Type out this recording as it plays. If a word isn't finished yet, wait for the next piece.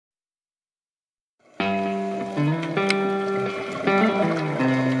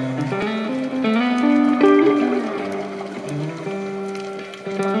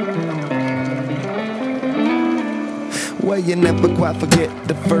you never quite forget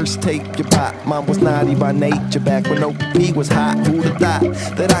the first take you bought. Mine was naughty by nature, back when OP was hot. Who'd have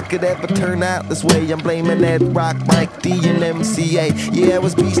thought that I could ever turn out this way? I'm blaming Ed Rock, Mike D, and MCA. Yeah, it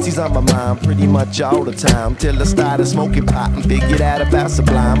was beasties on my mind pretty much all the time, till I started smoking pot and figured out about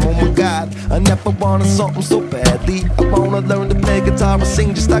Sublime. Oh my God, I never wanted something so badly. I wanna learn to play guitar and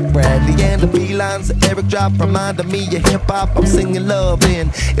sing just like Bradley. And the B-lines that Eric dropped reminded me of hip-hop. I'm singing love in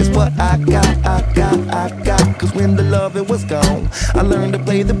is what I got. Cause when the loving was gone, I learned to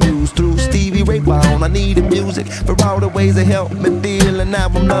play the blues through Stevie Ray Vaughan. I needed music for all the ways it helped me feel, and now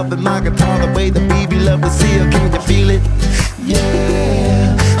I'm loving my guitar the way the BB loved to seal. Can you feel it?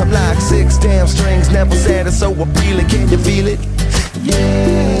 Yeah, I'm like 6 damn strings, never sad and so appealing. Can you feel it?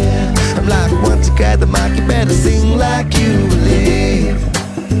 Yeah, I'm like, once you got the mic, you better sing like you live.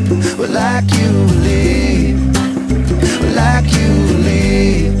 Well, like you live. Well, like you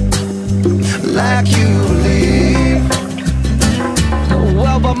live. Like you live.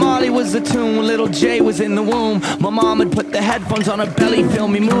 Well, Bob Marley was the tune, little J was in the womb. My mom had put the headphones on her belly, feel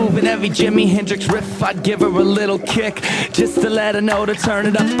me move. And every Jimi Hendrix riff, I'd give her a little kick, just to let her know to turn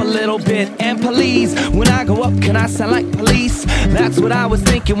it up a little bit. And please, when I go up, can I sound like Police? That's what I was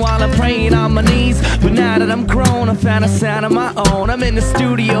thinking while I'm praying on my knees. But now that I'm grown, I found a sound of my own. I'm in the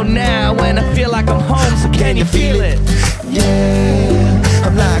studio now, and I feel like I'm home. So can you feel it? Yeah,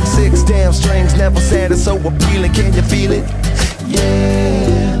 I'm like 6 damn strings, never sad and so appealing. Can you feel it?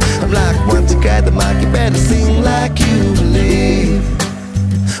 Yeah, I'm like, once you got the mic, you better sing like you live.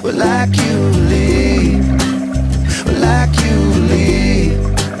 Well, like you live. Well, like you live.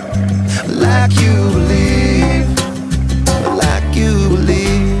 Like you live. Well, like you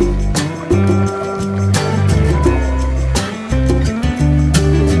live.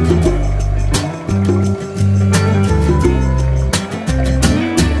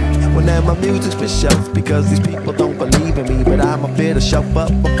 Well, now my music's been shelved because these people don't believe in me, but I'm a bit of show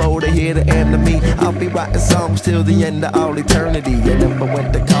up before they hear the end of me. I'll be writing songs till the end of all eternity. I never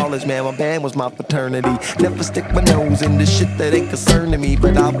went to college, man, my band was my fraternity. Never stick my nose in the shit that ain't concerning me,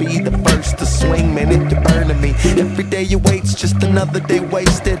 but I'll be the first to swing, man, if you're burning me. Every day you wait's just another day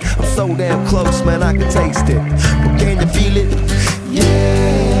wasted. I'm so damn close, man, I can taste it. But can you feel it?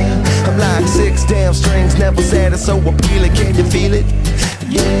 Yeah, I'm like 6 damn strings, never sad and so appealing. Can you feel it?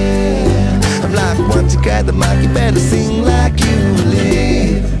 Yeah, I'm like, once you got the mic, you better sing like you live.